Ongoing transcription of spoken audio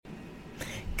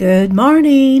Good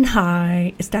morning.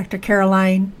 Hi, it's Dr.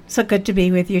 Caroline. So good to be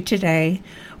with you today.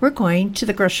 We're going to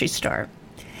the grocery store,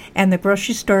 and the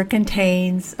grocery store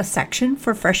contains a section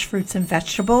for fresh fruits and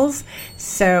vegetables.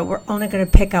 So we're only going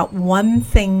to pick out one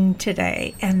thing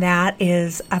today, and that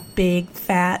is a big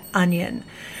fat onion.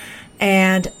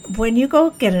 And when you go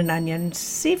get an onion,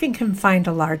 see if you can find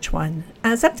a large one.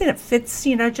 Something that fits,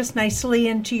 just nicely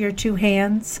into your two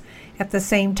hands at the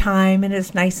same time and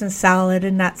is nice and solid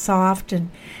and not soft. And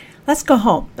let's go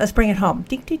home. Let's bring it home.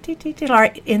 All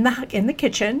right, in the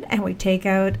kitchen, and we take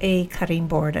out a cutting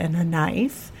board and a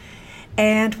knife,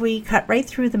 and we cut right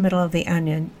through the middle of the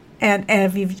onion. And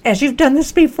as you've done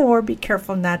this before, be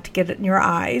careful not to get it in your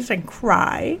eyes and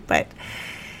cry. But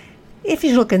if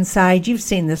you look inside, you've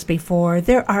seen this before.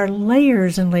 There are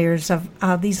layers and layers of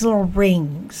these little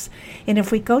rings. And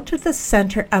if we go to the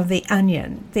center of the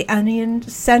onion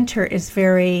center is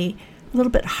a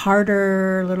little bit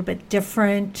harder, a little bit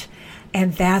different.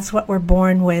 And that's what we're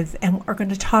born with. And what we're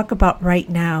going to talk about right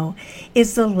now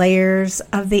is the layers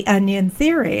of the onion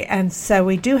theory. And so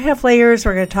we do have layers.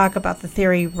 We're going to talk about the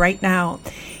theory right now.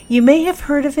 You may have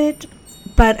heard of it,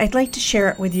 but I'd like to share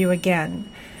it with you again,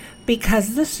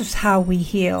 because this is how we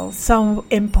heal. So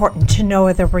important to know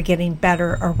whether we're getting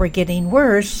better or we're getting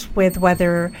worse, with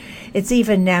whether it's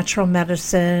even natural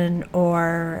medicine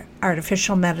or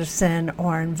artificial medicine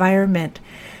or environment.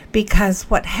 Because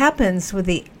what happens with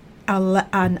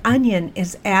an onion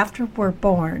is, after we're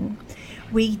born,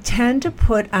 we tend to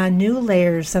put on new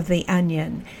layers of the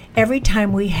onion every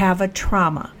time we have a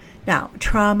trauma. Now,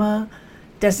 trauma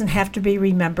doesn't have to be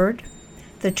remembered.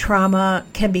 The trauma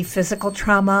can be physical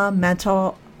trauma,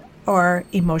 mental, or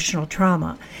emotional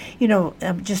trauma.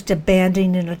 Just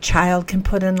abandoning a child can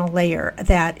put in a layer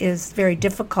that is very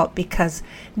difficult, because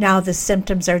now the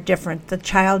symptoms are different. The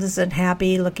child isn't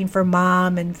happy, looking for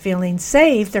mom and feeling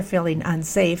safe. They're feeling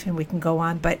unsafe, and we can go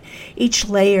on. But each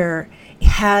layer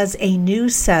has a new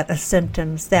set of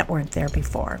symptoms that weren't there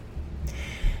before.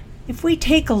 If we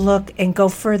take a look and go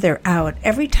further out,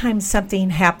 every time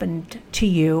something happened to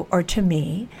you or to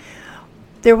me,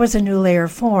 there was a new layer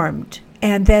formed.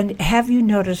 And then have you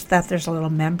noticed that there's a little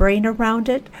membrane around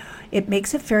it? It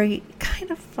makes it very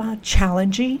kind of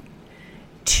challenging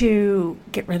to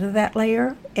get rid of that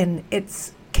layer. And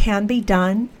it can be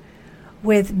done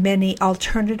with many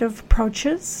alternative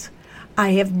approaches.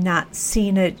 I have not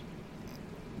seen it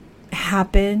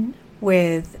happen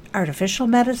with artificial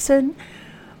medicine,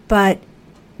 but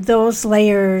those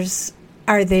layers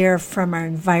are there from our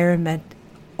environment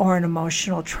or an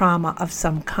emotional trauma of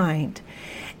some kind,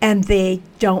 and they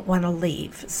don't want to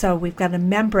leave. So we've got a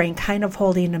membrane kind of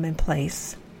holding them in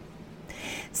place.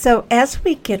 So as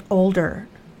we get older,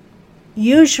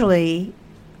 usually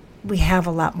we have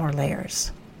a lot more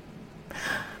layers.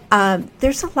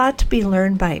 There's a lot to be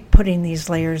learned by putting these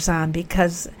layers on,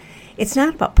 because it's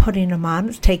not about putting them on,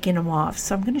 it's taking them off.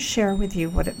 So I'm going to share with you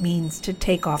what it means to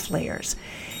take off layers.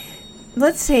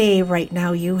 Let's say right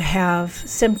now you have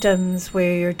symptoms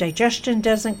where your digestion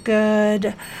doesn't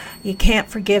good, you can't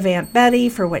forgive Aunt Betty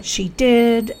for what she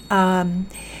did,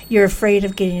 you're afraid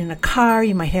of getting in a car,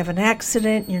 you might have an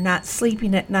accident, you're not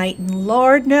sleeping at night, and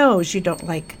Lord knows you don't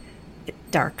like it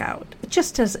dark out.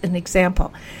 Just as an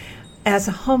example. As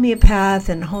a homeopath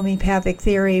and homeopathic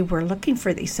theory, we're looking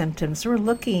for these symptoms. We're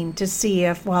looking to see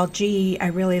if,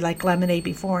 I really liked lemonade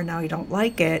before, now I don't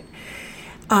like it.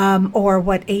 Or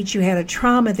what age you had a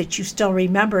trauma that you still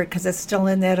remember it because it's still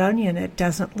in that onion. It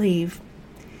doesn't leave.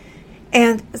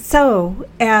 And so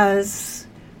as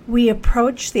we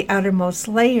approach the outermost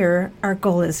layer, our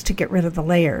goal is to get rid of the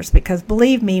layers, because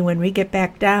believe me, when we get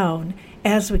back down,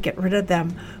 as we get rid of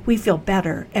them, we feel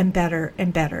better and better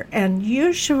and better. And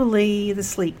usually the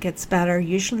sleep gets better.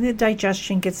 Usually the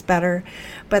digestion gets better.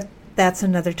 But that's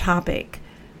another topic.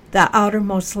 The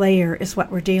outermost layer is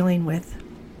what we're dealing with.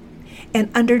 And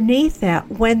underneath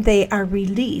that, when they are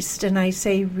released, and I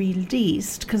say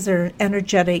released because they're an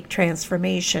energetic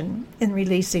transformation in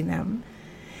releasing them,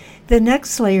 the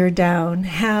next layer down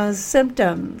has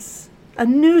symptoms. A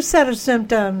new set of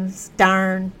symptoms.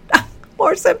 Darn.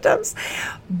 More symptoms.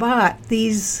 But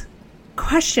these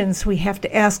questions we have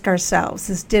to ask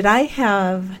ourselves is, did I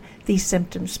have these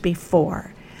symptoms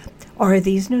before? Or are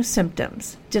these new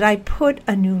symptoms? Did I put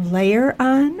a new layer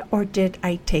on, or did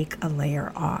I take a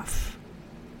layer off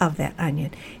of that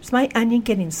onion? Is my onion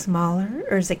getting smaller,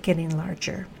 or is it getting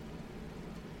larger?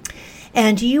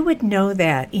 And you would know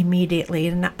that immediately.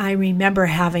 And I remember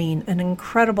having an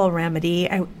incredible remedy.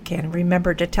 I can't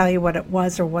remember to tell you what it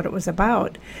was or what it was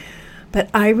about. But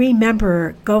I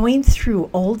remember going through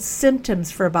old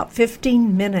symptoms for about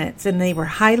 15 minutes, and they were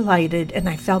highlighted, and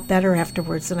I felt better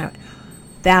afterwards. And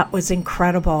that was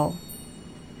incredible.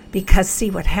 Because see,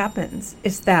 what happens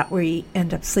is that we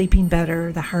end up sleeping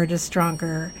better, the heart is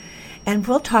stronger, and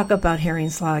we'll talk about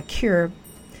Hering's Law of Cure,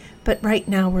 but right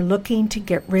now we're looking to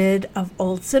get rid of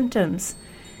old symptoms.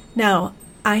 Now,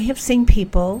 I have seen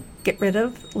people get rid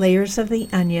of layers of the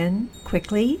onion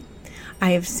quickly.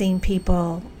 I have seen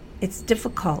people, it's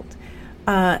difficult.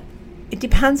 It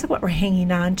depends on what we're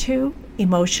hanging on to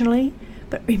emotionally,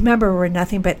 but remember, we're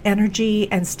nothing but energy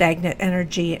and stagnant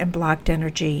energy and blocked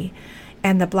energy.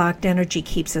 And the blocked energy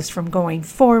keeps us from going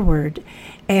forward,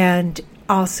 and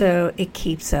also it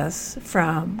keeps us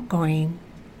from going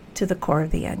to the core of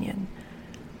the onion.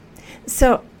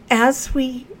 So as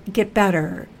we get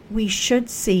better, we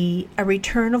should see a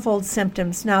return of old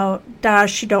symptoms. Now,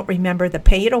 Dash, you don't remember the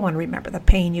pain. You don't want to remember the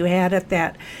pain you had at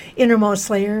that innermost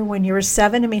layer when you were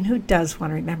 7. I mean, who does want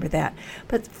to remember that?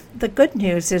 But the good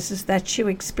news is that you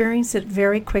experience it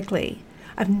very quickly.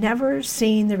 I've never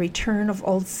seen the return of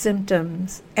old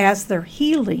symptoms as they're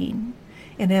healing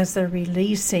and as they're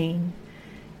releasing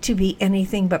to be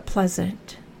anything but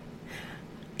pleasant.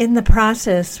 In the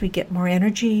process, we get more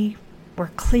energy, we're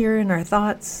clear in our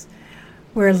thoughts,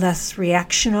 we're less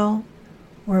reactional,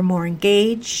 we're more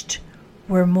engaged,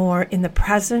 we're more in the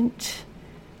present.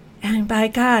 And by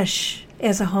gosh,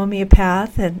 as a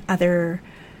homeopath and other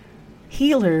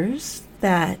healers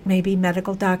that may be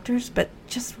medical doctors, but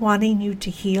just wanting you to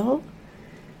heal,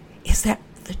 is that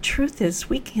the truth is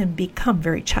we can become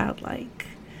very childlike.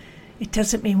 It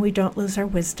doesn't mean we don't lose our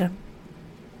wisdom.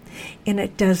 And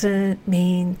it doesn't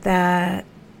mean that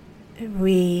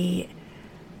we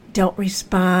don't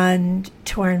respond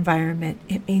to our environment.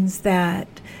 It means that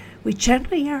we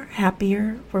generally are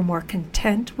happier, we're more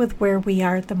content with where we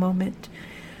are at the moment,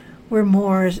 we're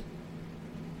more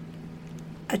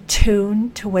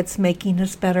attuned to what's making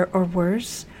us better or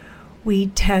worse. We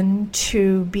tend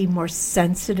to be more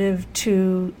sensitive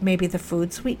to maybe the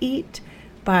foods we eat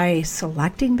by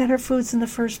selecting better foods in the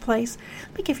first place.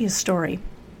 Let me give you a story.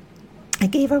 I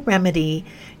gave a remedy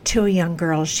to a young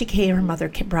girl. Her mother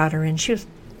brought her in. She was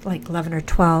like 11 or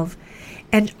 12,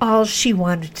 and all she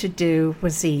wanted to do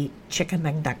was eat chicken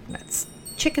McNuggets.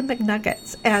 Chicken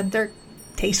McNuggets, and they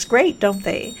taste great, don't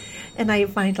they? And I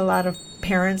find a lot of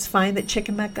parents find that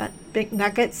chicken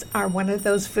McNuggets are one of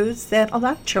those foods that a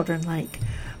lot of children like,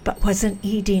 but wasn't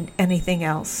eating anything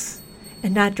else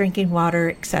and not drinking water,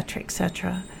 etc.,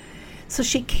 etc. So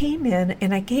she came in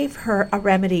and I gave her a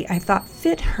remedy I thought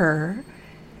fit her,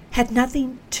 had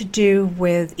nothing to do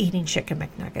with eating chicken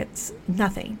McNuggets,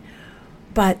 nothing.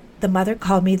 But the mother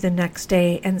called me the next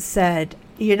day and said,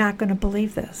 "You're not going to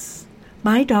believe this.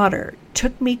 My daughter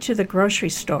took me to the grocery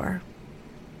store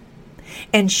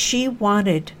and she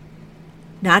wanted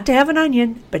not to have an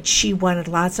onion, but she wanted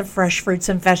lots of fresh fruits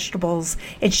and vegetables,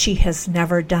 and she has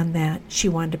never done that. She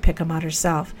wanted to pick them out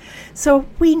herself." So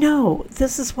we know,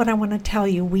 this is what I want to tell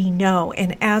you, we know,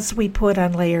 and as we put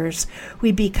on layers,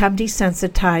 we become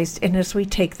desensitized, and as we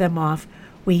take them off,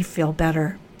 we feel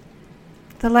better.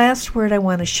 The last word I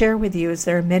want to share with you is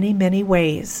there are many, many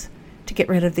ways to get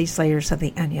rid of these layers of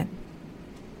the onion.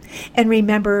 And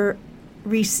remember,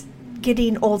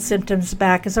 getting old symptoms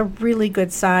back is a really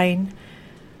good sign.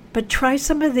 But try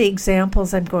some of the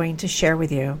examples I'm going to share with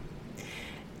you.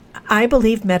 I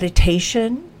believe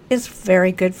meditation is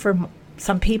very good for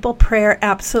some people. Prayer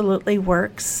absolutely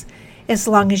works as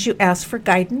long as you ask for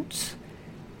guidance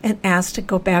and ask to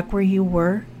go back where you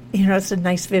were. You know, it's a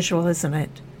nice visual, isn't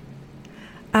it?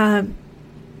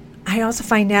 I also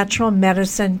find natural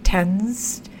medicine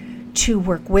tends to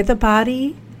work with the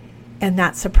body and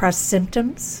not suppress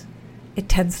symptoms. It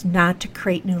tends not to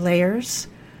create new layers.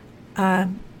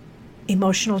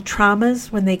 Emotional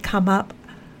traumas, when they come up,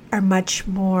 are much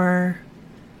more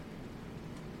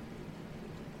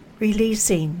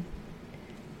releasing.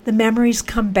 The memories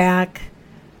come back,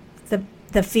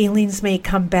 the feelings may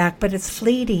come back, but it's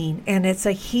fleeting and it's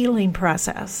a healing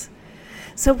process.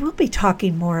 So we'll be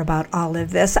talking more about all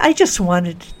of this. I just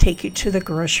wanted to take you to the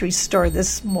grocery store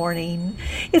this morning.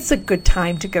 It's a good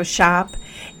time to go shop,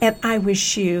 and I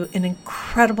wish you an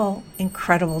incredible,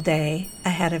 incredible day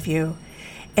ahead of you.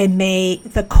 And may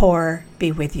the core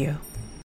be with you.